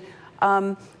 And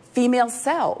female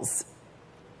cells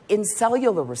in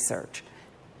cellular research,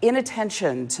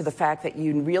 inattention to the fact that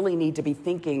you really need to be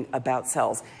thinking about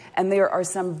cells. And there are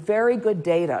some very good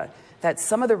data that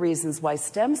some of the reasons why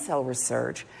stem cell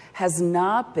research has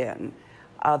not been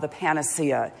the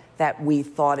panacea that we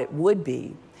thought it would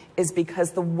be is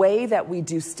because the way that we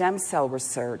do stem cell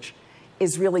research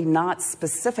is really not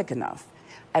specific enough.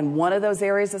 And one of those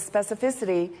areas of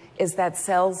specificity is that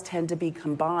cells tend to be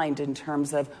combined in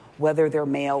terms of whether they're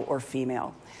male or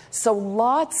female. So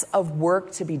lots of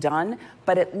work to be done,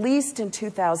 but at least in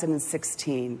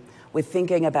 2016, with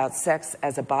thinking about sex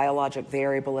as a biologic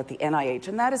variable at the NIH,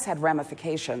 and that has had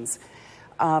ramifications,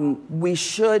 we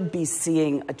should be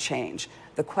seeing a change.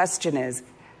 The question is,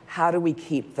 how do we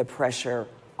keep the pressure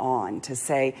on to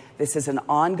say this is an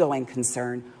ongoing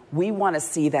concern? We want to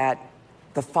see that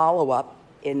the follow-up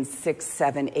in 6,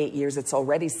 7, 8 years. It's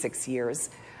already 6 years.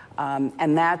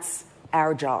 And that's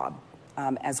our job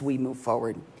as we move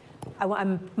forward.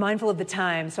 I'm mindful of the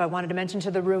time, so I wanted to mention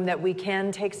to the room that we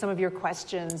can take some of your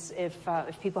questions if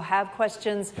people have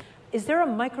questions. Is there a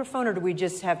microphone, or do we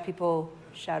just have people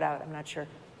shout out? I'm not sure.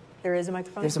 There is a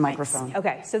microphone? There's a microphone.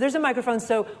 Okay, so there's a microphone.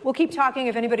 So we'll keep talking.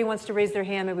 If anybody wants to raise their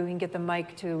hand, maybe we can get the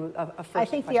mic to a first I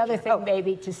think question. the other thing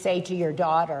maybe to say to your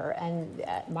daughter, and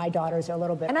my daughters are a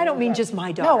little bit And I don't mean older. just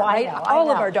my daughter, no, right? I know, All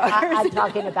I of know. our daughters. I'm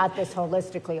talking about this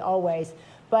holistically always,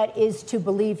 but is to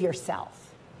believe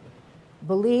yourself.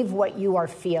 Believe what you are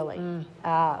feeling.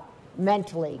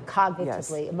 Mentally,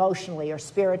 cognitively, emotionally, or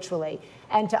spiritually,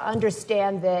 and to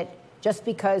understand that just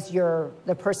because you're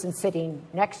the person sitting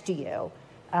next to you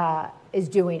is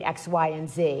doing X, Y, and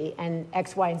Z, and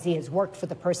X, Y, and Z has worked for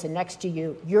the person next to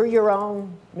you, you're your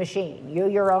own machine, you're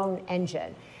your own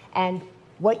engine. And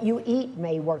what you eat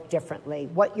may work differently.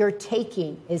 What you're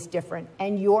taking is different.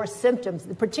 And your symptoms,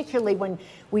 particularly when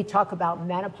we talk about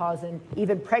menopause and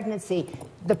even pregnancy,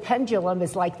 the pendulum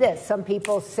is like this. Some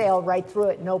people sail right through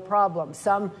it, no problem.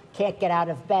 Some can't get out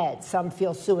of bed. Some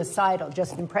feel suicidal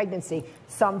just in pregnancy.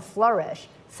 Some flourish.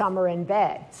 Some are in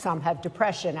bed. Some have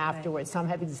depression afterwards. Some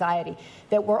have anxiety.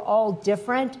 That we're all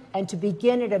different. And to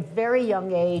begin at a very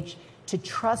young age to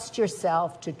trust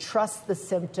yourself, to trust the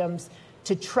symptoms,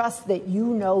 to trust that you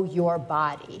know your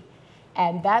body.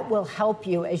 And that will help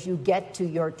you as you get to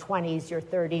your 20s, your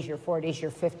 30s, your 40s,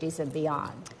 your 50s, and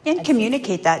beyond. And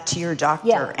communicate that to your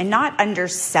doctor and not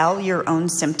undersell your own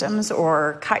symptoms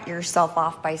or cut yourself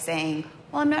off by saying,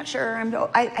 well, I'm not sure.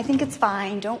 I think it's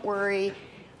fine. Don't worry.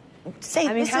 Say,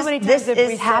 I mean, this how many times is have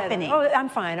we happening. said, oh, I'm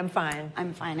fine, I'm fine.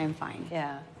 I'm fine, I'm fine.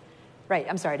 Yeah. Right,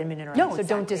 I'm sorry, I didn't mean to interrupt. No, so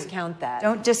exactly. don't discount that.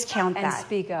 Don't discount and that.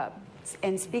 Speak up.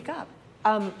 And speak up.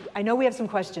 I know we have some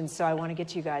questions, so I want to get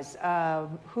to you guys.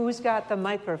 Who's got the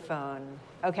microphone?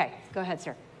 Okay, go ahead,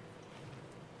 sir.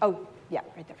 Oh, yeah,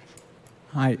 right there.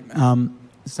 Hi.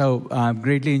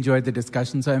 Greatly enjoyed the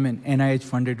discussion. So I'm an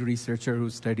NIH-funded researcher who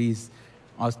studies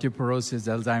osteoporosis,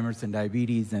 Alzheimer's, and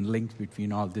diabetes, and links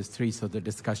between all these three. So the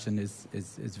discussion is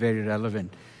very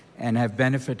relevant, and have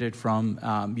benefited from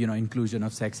inclusion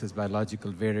of sex as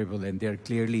biological variable, and there are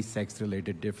clearly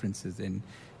sex-related differences in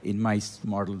mice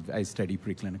models. I study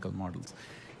preclinical models.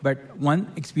 But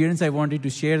one experience I wanted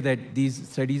to share, that these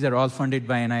studies are all funded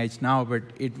by NIH now, but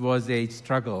it was a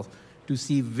struggle to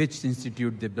see which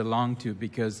institute they belong to,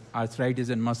 because arthritis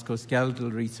and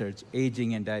musculoskeletal research,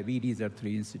 aging, and diabetes are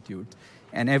three institutes.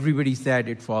 And everybody said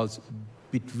it falls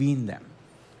between them,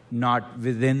 not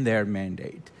within their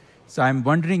mandate. So I'm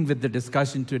wondering, with the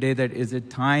discussion today, that is it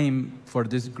time for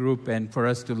this group and for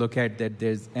us to look at that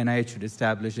NIH should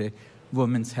establish a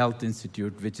Women's Health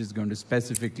Institute, which is going to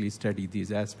specifically study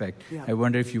these aspects. Yeah. I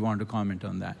wonder if you want to comment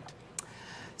on that.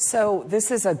 So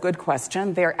this is a good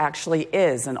question. There actually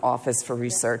is an Office for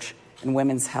Research in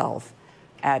Women's Health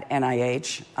at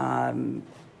NIH.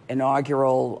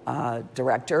 Inaugural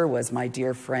director was my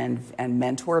dear friend and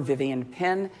mentor, Vivian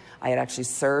Pinn. I had actually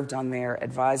served on their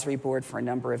advisory board for a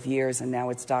number of years, and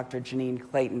now it's Dr. Janine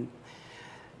Clayton.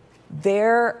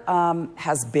 There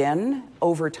has been,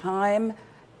 over time,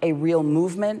 a real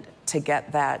movement to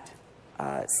get that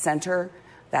center,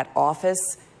 that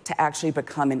office, to actually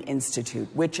become an institute,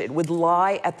 which it would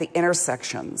lie at the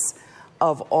intersections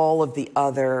of all of the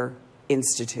other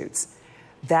institutes.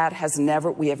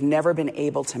 We have never been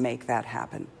able to make that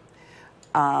happen.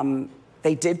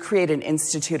 They did create an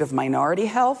Institute of Minority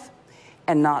Health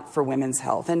and not for women's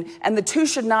health. And the two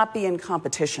should not be in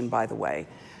competition, by the way,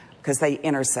 because they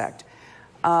intersect.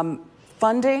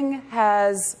 Funding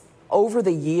has, over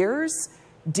the years,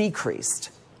 decreased.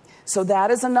 So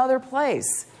that is another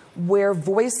place where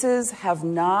voices have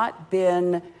not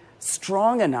been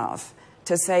strong enough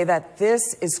to say that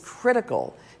this is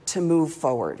critical to move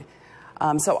forward.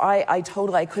 So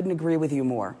I couldn't agree with you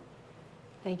more.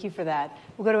 Thank you for that.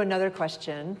 We'll go to another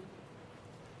question.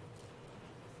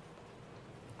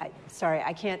 Sorry,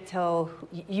 I can't tell.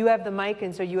 You have the mic,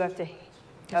 and so you have to.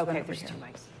 Okay, there's two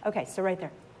mics. Okay, so right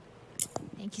there.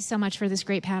 Thank you so much for this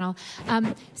great panel.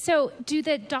 So do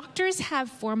the doctors have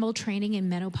formal training in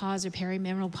menopause or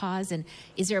perimenopause? And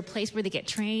is there a place where they get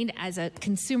trained? As a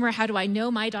consumer, how do I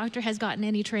know my doctor has gotten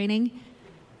any training?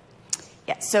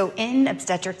 Yeah, so in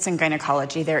obstetrics and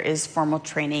gynecology, there is formal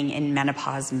training in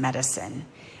menopause medicine.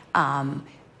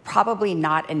 Probably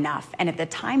not enough. And at the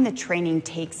time the training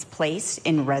takes place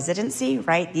in residency,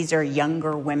 right, these are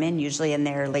younger women, usually in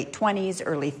their late 20s,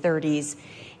 early 30s.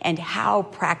 And how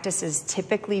practices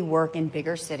typically work in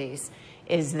bigger cities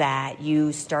is that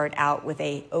you start out with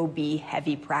a OB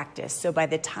heavy practice. So by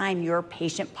the time your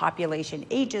patient population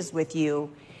ages with you,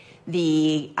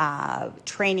 the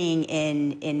training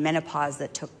in menopause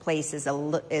that took place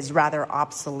is rather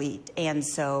obsolete. And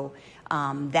so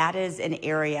that is an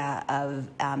area of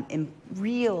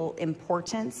real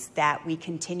importance that we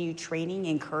continue training,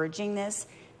 encouraging this,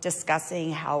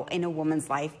 discussing how in a woman's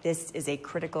life this is a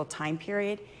critical time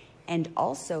period, and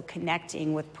also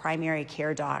connecting with primary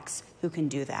care docs who can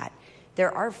do that.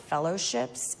 There are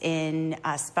fellowships in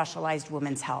specialized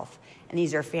women's health, and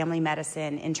these are family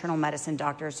medicine, internal medicine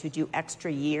doctors who do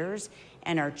extra years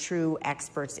and are true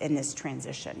experts in this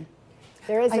transition.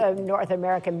 There is a North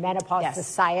American Menopause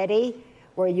Society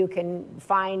where you can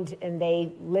find, and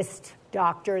they list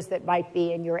doctors that might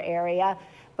be in your area,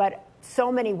 but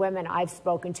so many women I've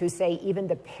spoken to say even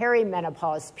the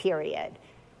perimenopause period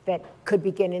that could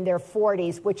begin in their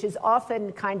 40s, which is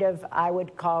often kind of, I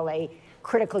would call a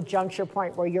critical juncture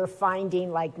point where you're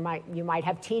finding, like, you might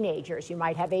have teenagers, you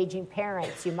might have aging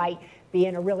parents, you might be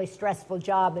in a really stressful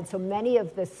job, and so many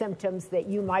of the symptoms that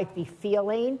you might be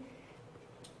feeling,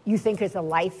 you think is a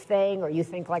life thing, or you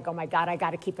think like, oh my God, I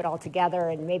got to keep it all together,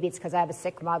 and maybe it's because I have a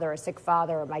sick mother or a sick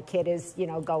father, or my kid is,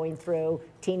 going through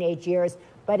teenage years,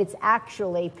 but it's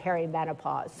actually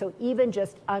perimenopause. So even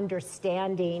just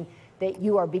understanding that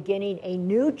you are beginning a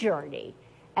new journey,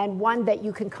 and one that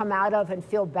you can come out of and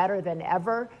feel better than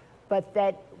ever, but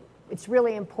that it's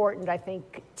really important, I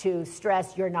think, to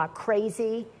stress you're not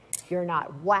crazy, you're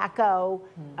not wacko,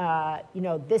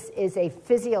 this is a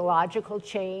physiological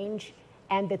change,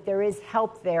 and that there is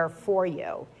help there for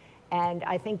you. And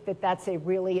I think that that's a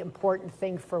really important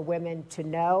thing for women to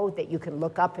know, that you can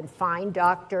look up and find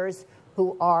doctors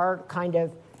who are kind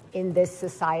of in this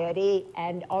society,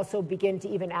 and also begin to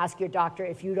even ask your doctor,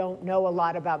 if you don't know a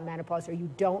lot about menopause or you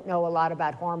don't know a lot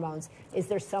about hormones, is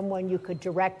there someone you could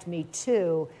direct me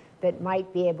to that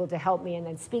might be able to help me? And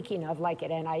then speaking of, like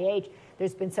at NIH,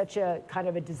 there's been such a kind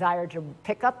of a desire to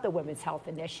pick up the Women's Health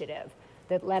Initiative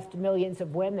that left millions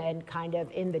of women kind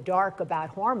of in the dark about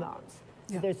hormones.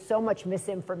 Yeah. So there's so much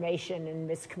misinformation and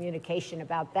miscommunication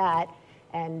about that.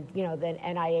 And, you know, then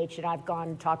NIH, and I've gone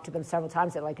and talked to them several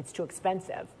times, they're like, it's too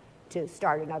expensive to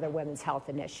start another women's health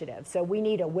initiative. So we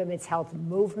need a women's health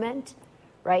movement,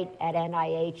 right, at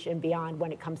NIH and beyond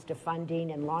when it comes to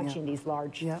funding and launching these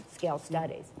large-scale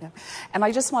studies. Yeah. And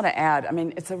I just want to add, I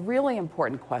mean, it's a really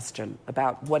important question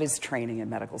about what is training in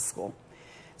medical school.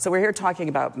 So we're here talking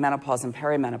about menopause and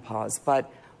perimenopause,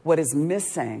 but what is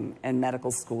missing in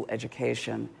medical school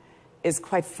education is,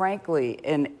 quite frankly,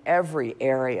 in every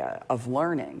area of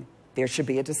learning, there should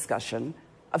be a discussion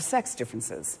of sex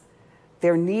differences.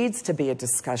 There needs to be a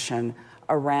discussion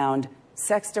around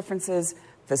sex differences,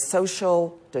 the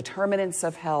social determinants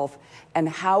of health, and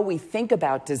how we think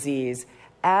about disease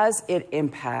as it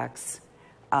impacts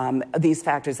these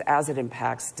factors, as it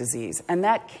impacts disease. And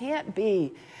that can't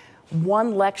be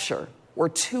one lecture or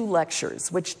two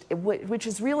lectures, which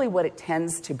is really what it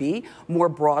tends to be more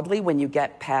broadly when you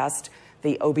get past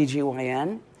the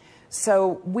OBGYN.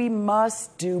 So we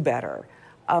must do better.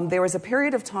 There was a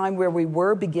period of time where we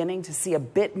were beginning to see a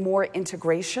bit more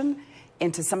integration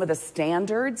into some of the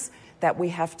standards that we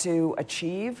have to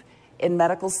achieve in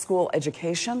medical school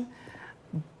education,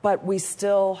 but we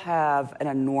still have an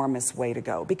enormous way to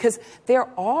go, because there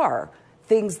are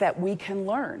things that we can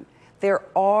learn. There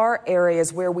are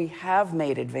areas where we have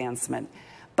made advancement,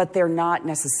 but they're not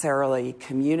necessarily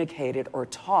communicated or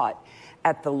taught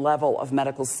at the level of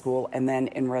medical school and then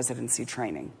in residency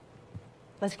training.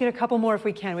 Let's get a couple more if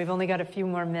we can. We've only got a few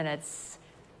more minutes.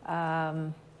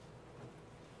 Back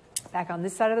on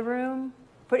this side of the room.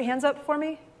 Put your hands up for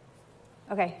me.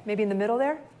 Okay, maybe in the middle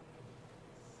there.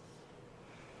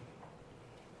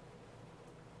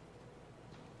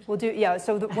 We'll do, yeah,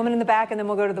 so the woman in the back, and then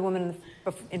we'll go to the woman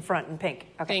in front in pink.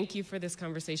 Okay. Thank you for this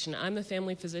conversation. I'm a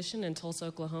family physician in Tulsa,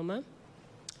 Oklahoma,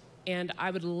 and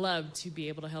I would love to be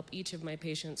able to help each of my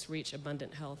patients reach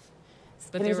abundant health.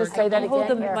 But there say that hold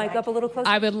the again? mic up a little closer.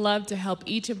 I would love to help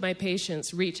each of my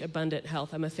patients reach abundant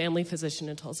health. I'm a family physician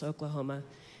in Tulsa, Oklahoma.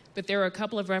 But there are a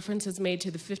couple of references made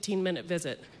to the 15-minute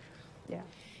visit. Yeah.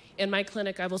 In my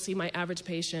clinic, I will see my average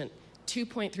patient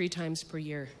 2.3 times per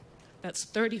year. That's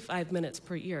 35 minutes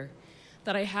per year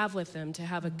that I have with them to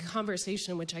have a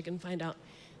conversation in which I can find out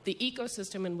the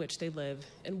ecosystem in which they live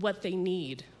and what they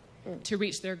need to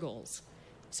reach their goals.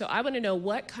 So I want to know,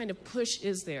 what kind of push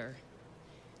is there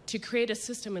to create a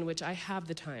system in which I have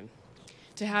the time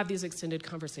to have these extended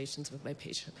conversations with my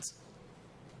patients.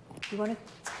 Do you want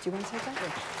to take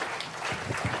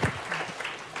that?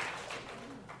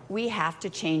 We have to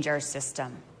change our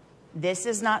system. This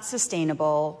is not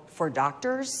sustainable for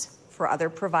doctors, for other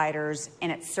providers,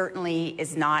 and it certainly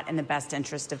is not in the best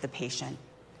interest of the patient.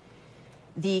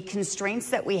 The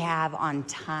constraints that we have on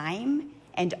time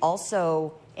and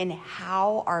also in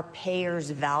how our payers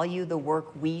value the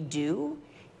work we do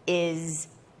is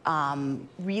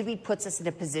really puts us in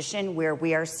a position where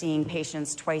we are seeing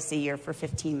patients twice a year for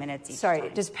 15 minutes each Sorry,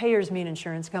 time. does payers mean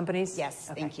insurance companies? Yes,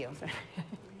 Okay. thank you.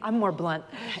 I'm more blunt.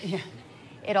 Yeah.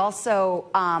 It also,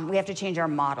 we have to change our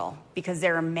model, because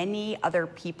there are many other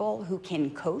people who can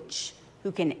coach,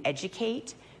 who can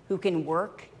educate, who can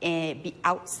work be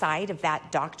outside of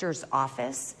that doctor's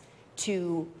office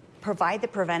to provide the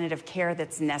preventative care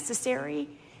that's necessary,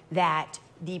 that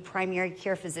the primary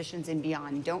care physicians and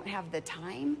beyond don't have the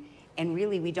time, and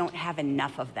really we don't have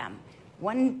enough of them.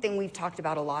 One thing we've talked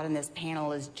about a lot in this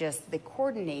panel is just the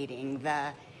coordinating.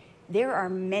 There are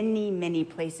many, many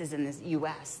places in the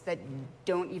U.S. that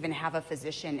don't even have a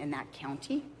physician in that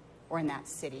county or in that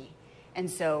city. And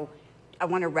so I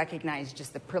want to recognize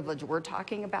just the privilege we're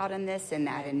talking about in this, and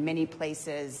that in many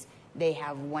places they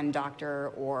have one doctor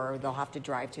or they'll have to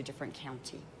drive to a different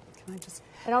county. Can I just...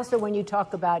 And also, when you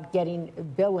talk about getting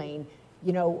billing,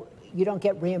 you know, you don't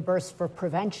get reimbursed for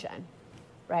prevention,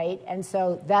 right? And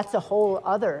so that's a whole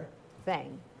other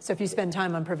thing. So if you spend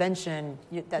time on prevention,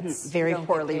 that's very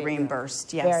poorly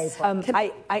reimbursed. Yes. Very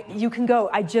poorly. You can go.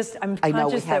 I'm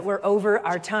conscious that we're over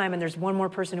our time, and there's one more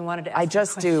person who wanted to ask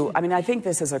a question. I mean, I think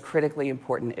this is a critically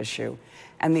important issue.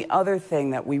 And the other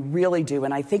thing that we really do,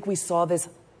 and I think we saw this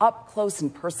up close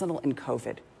and personal in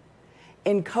COVID.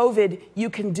 In COVID, you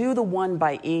can do the one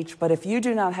by each, but if you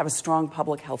do not have a strong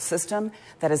public health system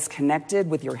that is connected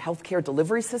with your healthcare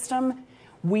delivery system,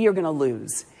 we are going to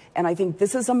lose. And I think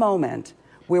this is a moment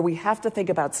where we have to think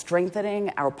about strengthening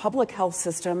our public health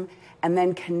system and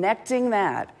then connecting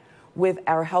that with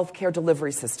our healthcare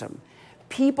delivery system.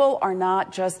 People are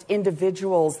not just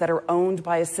individuals that are owned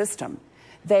by a system.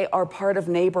 They are part of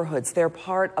neighborhoods. They're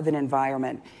part of an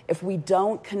environment. If we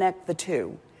don't connect the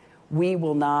two, we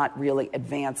will not really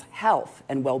advance health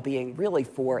and well-being really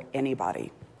for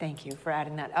anybody. Thank you for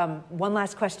adding that. One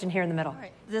last question here in the middle.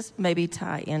 Right. This maybe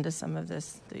tie into some of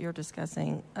this that you're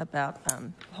discussing about.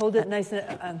 Hold it nice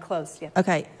and close. Yeah.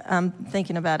 Okay, I'm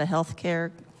thinking about a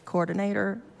healthcare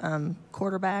coordinator,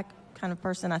 quarterback kind of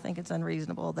person. I think it's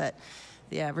unreasonable that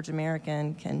the average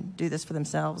American can do this for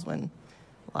themselves when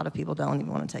a lot of people don't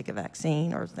even want to take a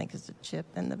vaccine or think it's a chip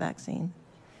in the vaccine.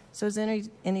 So is there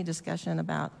any discussion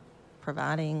about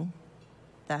providing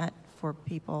that for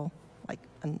people, like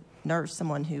a nurse,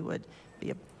 someone who would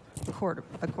be a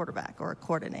quarterback or a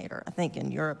coordinator? I think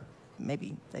in Europe,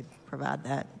 maybe they provide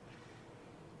that.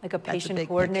 Like a patient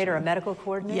coordinator, a medical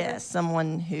coordinator? Yes,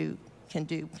 someone who can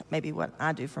do maybe what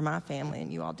I do for my family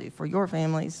and you all do for your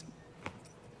families.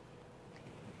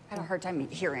 I had a hard time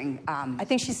hearing. I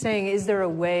think she's saying, is there a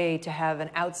way to have an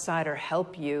outsider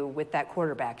help you with that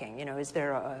quarterbacking? You know, is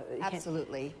there a...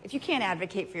 Absolutely. If you can't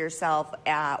advocate for yourself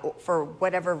for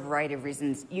whatever variety of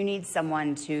reasons, you need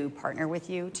someone to partner with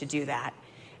you to do that.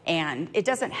 And it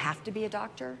doesn't have to be a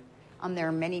doctor. There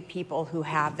are many people who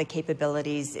have the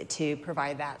capabilities to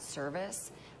provide that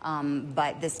service.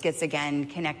 But this gets, again,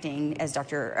 connecting, as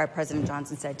President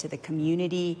Johnson said, to the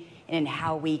community and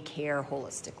how we care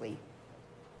holistically.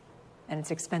 And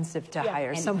it's expensive to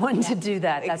hire someone to do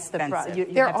that. That's the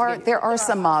problem. There are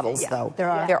some models, though.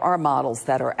 There are models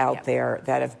that are out there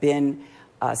that have been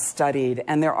studied,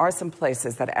 and there are some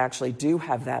places that actually do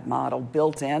have that model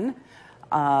built in.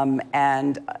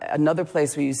 And another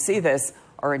place where you see this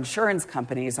are insurance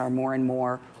companies are more and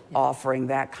more offering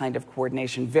that kind of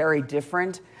coordination. Very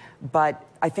different, but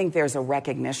I think there's a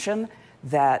recognition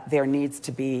that there needs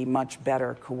to be much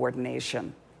better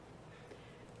coordination.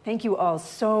 Thank you all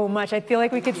so much. I feel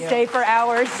like we could stay for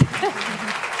hours.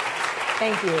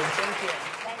 Thank you. Thank you.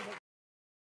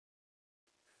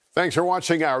 Thanks for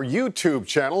watching our YouTube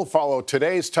channel. Follow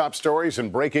today's top stories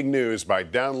and breaking news by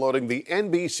downloading the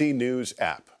NBC News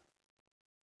app.